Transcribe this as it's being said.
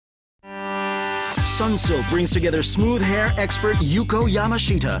Sunsilk brings together smooth hair expert Yuko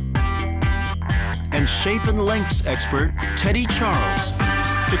Yamashita and shape and lengths expert Teddy Charles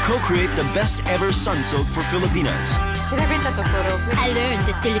to co-create the best ever Sunsilk for Filipinas. I learned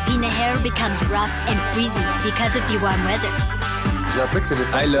that Filipina hair becomes rough and frizzy because of the warm weather.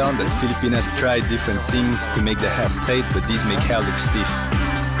 I learned that Filipinas try different things to make the hair straight, but these make hair look stiff.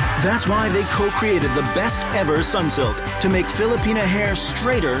 That's why they co-created the best ever Sunsilk to make Filipina hair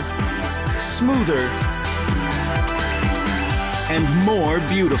straighter, smoother, and more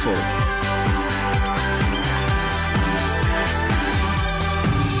beautiful.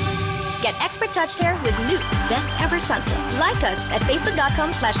 Get expert touched hair with new Best Ever Sunsilk. Like us at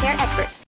facebook.com/hairexperts.